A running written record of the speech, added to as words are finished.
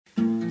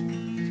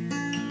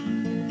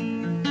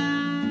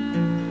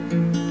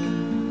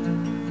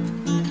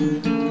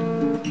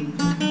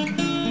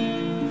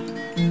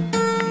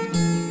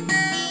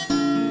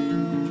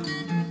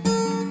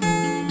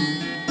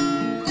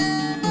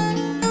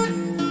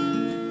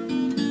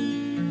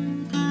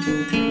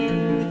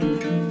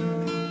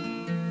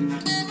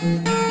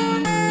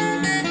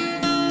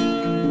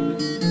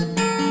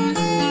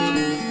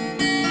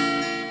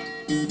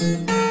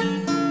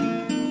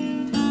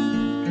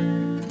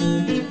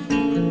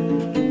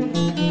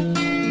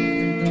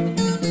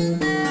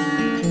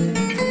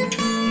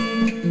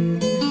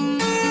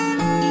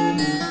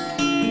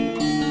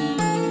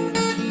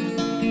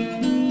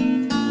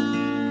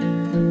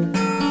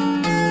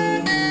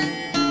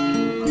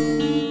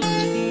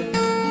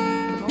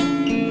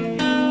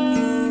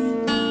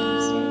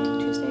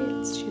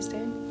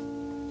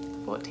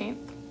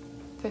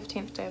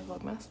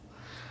VLOGMAS,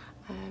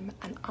 and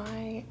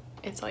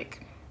it's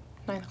like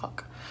 9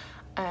 o'clock,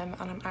 and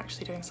I'm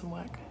actually doing some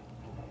work.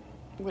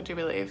 Would you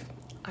believe?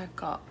 I've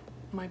got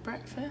my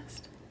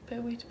breakfast, a bit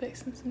of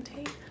Weetabix and some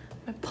tea,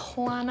 my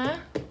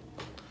planner,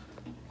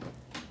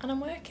 and I'm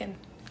working.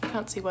 I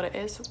can't see what it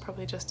is, it's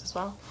probably just as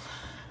well.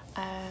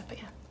 But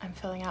yeah, I'm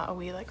filling out a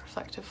wee like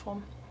reflective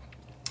form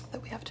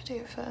that we have to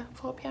do for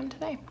 4 PM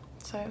today.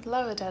 So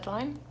lower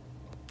deadline,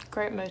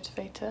 great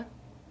motivator.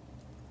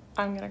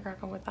 I'm gonna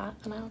crack on with that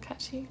and I'll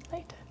catch you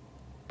later.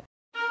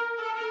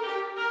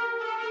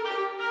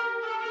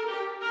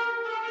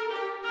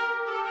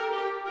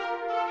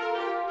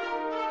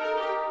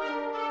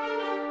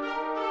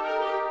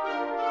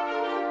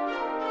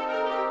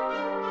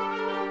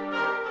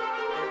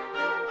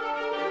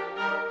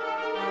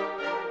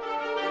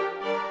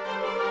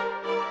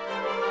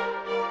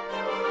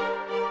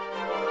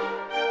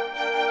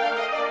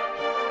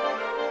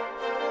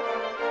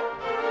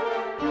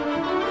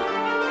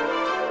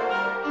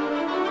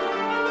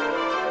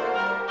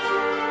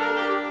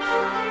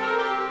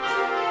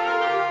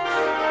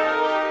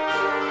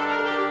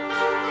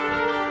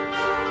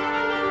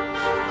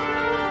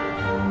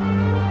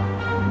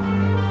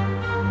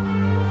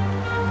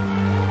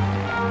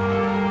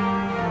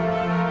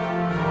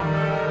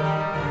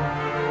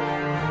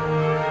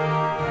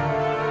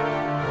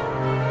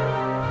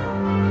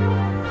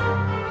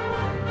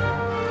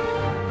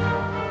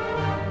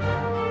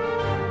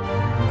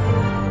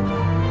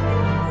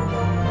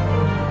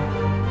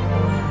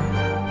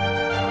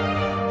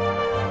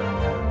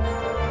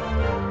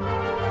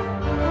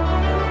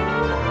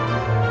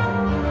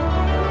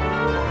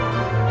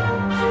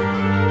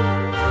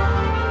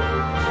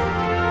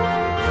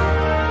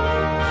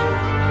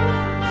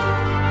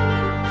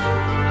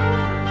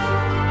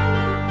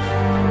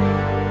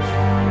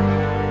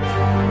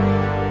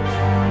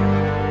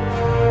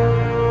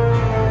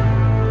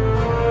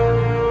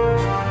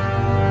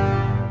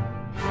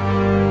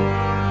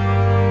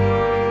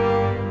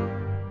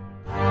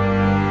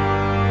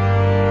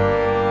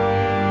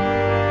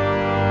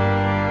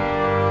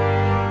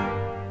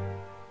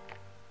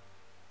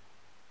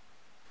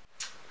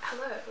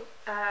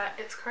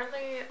 It's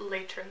currently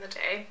later in the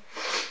day,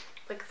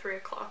 like 3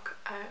 o'clock.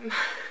 I've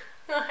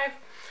not had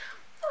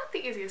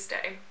the easiest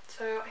day,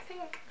 so I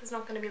think there's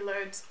not going to be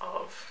loads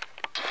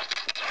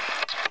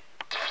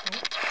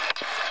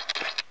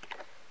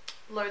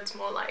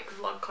more like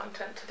vlog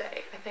content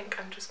today. I think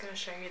I'm just going to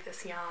show you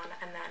this yarn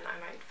and then I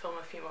might film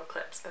a few more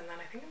clips and then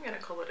I think I'm going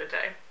to call it a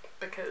day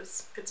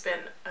because it's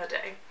been a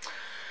day.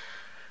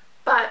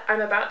 But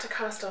I'm about to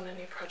cast on a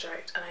new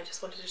project and I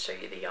just wanted to show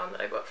you the yarn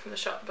that I bought from the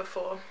shop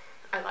before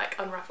I like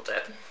unraveled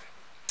it.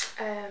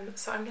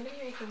 So I'm going to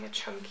be making a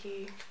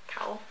chunky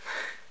cowl.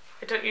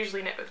 I don't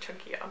usually knit with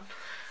chunky yarn,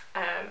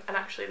 and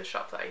actually the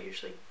shop that I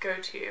usually go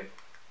to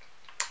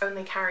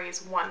only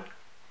carries one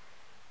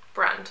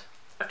brand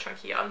of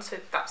chunky yarn, so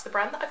that's the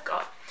brand that I've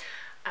got.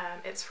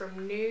 It's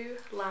from New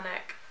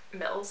Lanark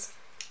Mills,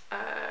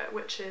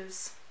 which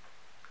is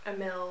a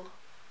mill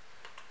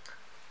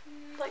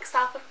like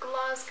south of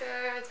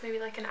Glasgow. It's maybe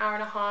like an hour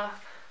and a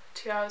half,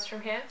 2 hours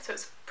from here, so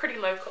it's pretty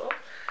local.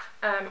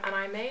 And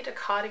I made a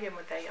cardigan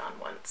with their yarn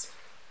once.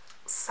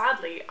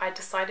 Sadly, I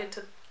decided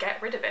to get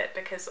rid of it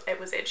because it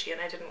was itchy and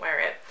I didn't wear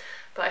it,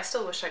 but I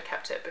still wish I'd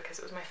kept it because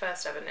it was my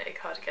first ever knitted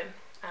cardigan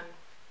and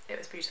it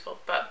was beautiful.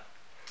 But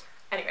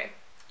anyway,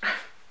 I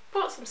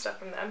bought some stuff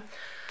from them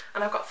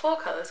and I've got 4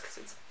 colours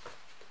because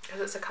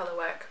it's a colour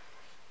work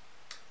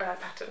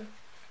pattern.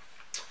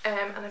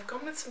 And I've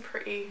gone with some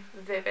pretty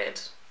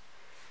vivid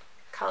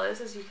colours,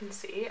 as you can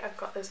see. I've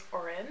got this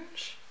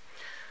orange,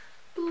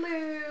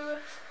 blue,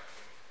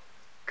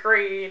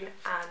 green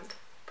and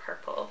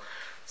purple,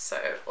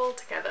 so all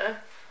together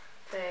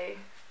they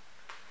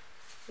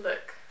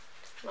look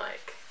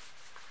like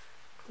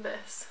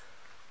this.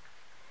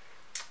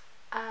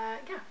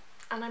 Yeah,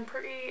 and I'm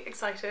pretty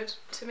excited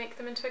to make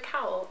them into a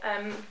cowl.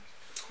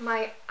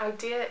 My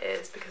idea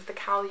is, because the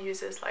cowl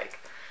uses like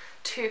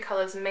 2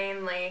 colours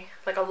mainly,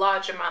 like a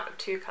large amount of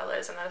 2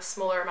 colours and then a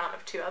smaller amount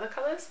of 2 other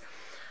colours,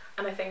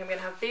 and I think I'm going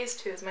to have these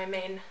 2 as my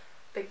main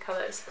big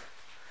colours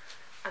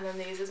and then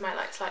these as my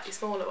like slightly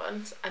smaller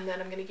ones, and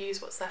then I'm going to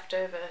use what's left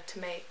over to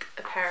make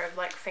a pair of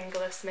like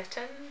fingerless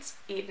mittens,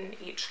 in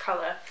each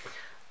colour,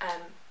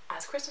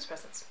 as Christmas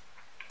presents.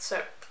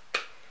 So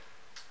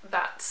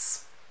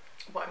that's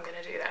what I'm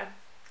going to do there,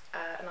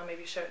 and I'll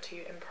maybe show it to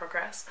you in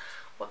progress.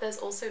 What there's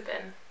also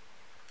been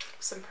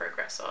some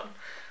progress on,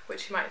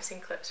 which you might have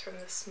seen clips from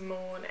this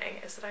morning,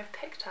 is that I've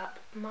picked up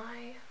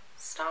my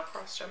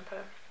star-crossed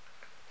jumper,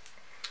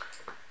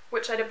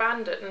 which I'd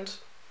abandoned.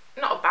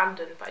 Not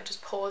abandoned, but I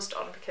just paused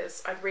on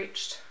because I'd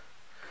reached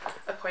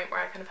a point where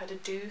I kind of had to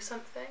do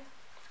something.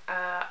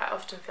 I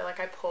often feel like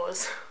I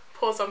pause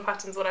on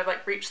patterns when I've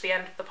like reached the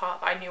end of the part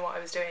that I knew what I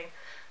was doing,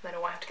 and then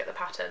I have to get the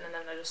pattern and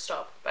then I just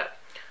stop. But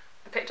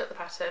I picked up the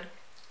pattern,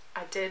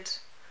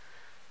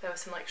 there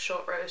was some like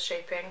short rows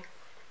shaping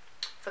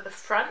for the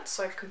front,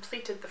 so I've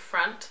completed the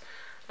front.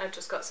 I've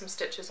just got some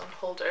stitches on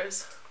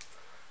holders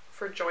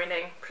for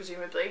joining,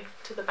 presumably,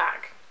 to the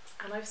back.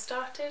 and I've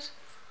started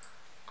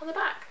on the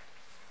back.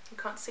 You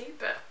can't see,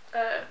 but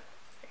there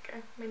you go,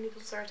 my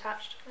needles are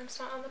attached and I'm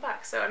starting on the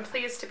back. So I'm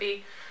pleased to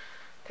be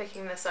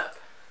picking this up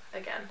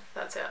again.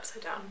 That's it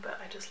upside down, but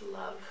I just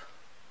love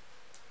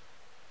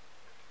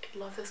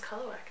this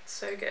colourwork. It's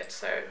so good,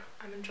 so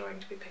I'm enjoying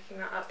to be picking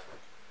that up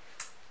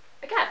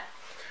again.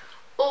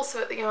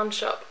 Also at the yarn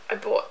shop I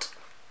bought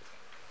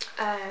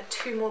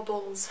 2 more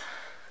balls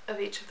of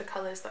each of the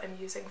colours that I'm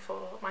using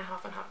for my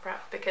half and half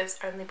prep, because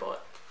I only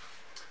bought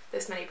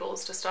this many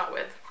balls to start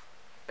with,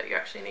 but you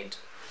actually need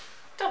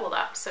double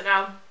that. So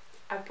now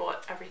I've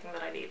bought everything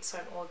that I need, so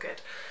I'm all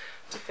good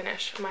to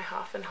finish my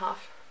half and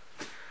half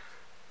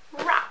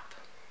wrap.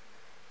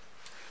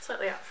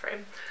 Slightly out of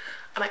frame.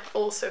 And I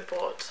also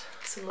bought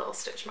some little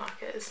stitch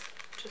markers,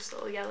 just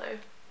little yellow,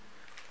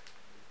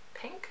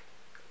 pink.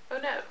 Oh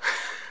no.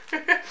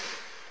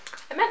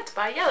 I meant to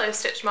buy yellow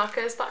stitch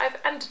markers, but I've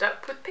ended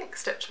up with pink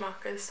stitch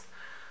markers.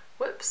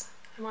 Whoops,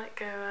 I might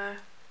go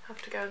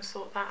have to go and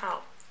sort that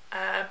out.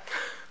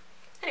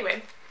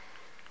 Anyway,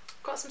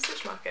 got some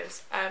stitch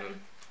markers.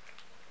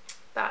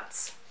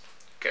 That's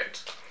good.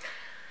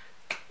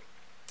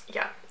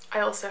 Yeah, I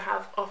also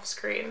have off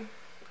screen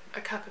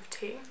a cup of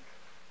tea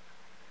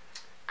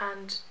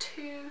and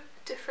 2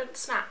 different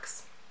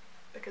snacks,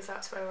 because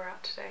that's where we're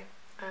at today.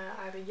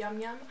 I have a yum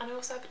yum and I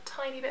also have a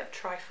tiny bit of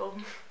trifle.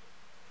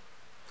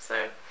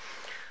 So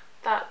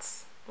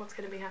that's what's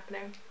going to be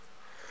happening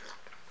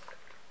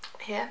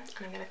here,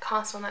 and I'm going to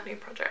cast on that new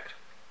project,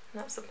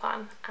 and that's the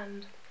plan.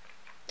 And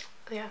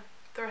yeah,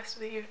 the rest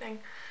of the evening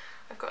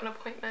I've got an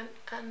appointment,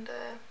 and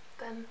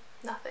then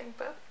nothing,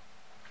 but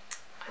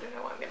I don't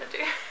know what I'm going to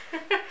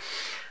do.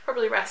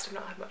 Probably rest. I've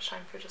not had much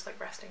time for just like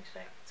resting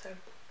today, so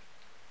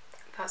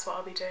that's what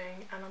I'll be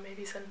doing, and I'll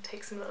maybe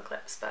take some little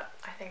clips, but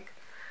I think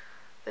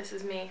this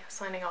is me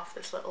signing off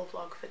this little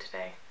vlog for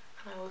today,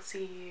 and I will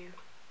see you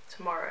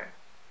tomorrow,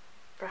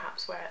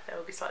 perhaps, where there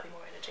will be slightly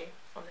more energy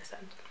on this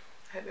end.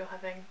 I hope you're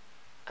having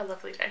a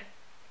lovely day,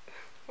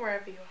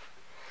 wherever you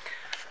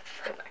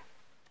are. Bye bye.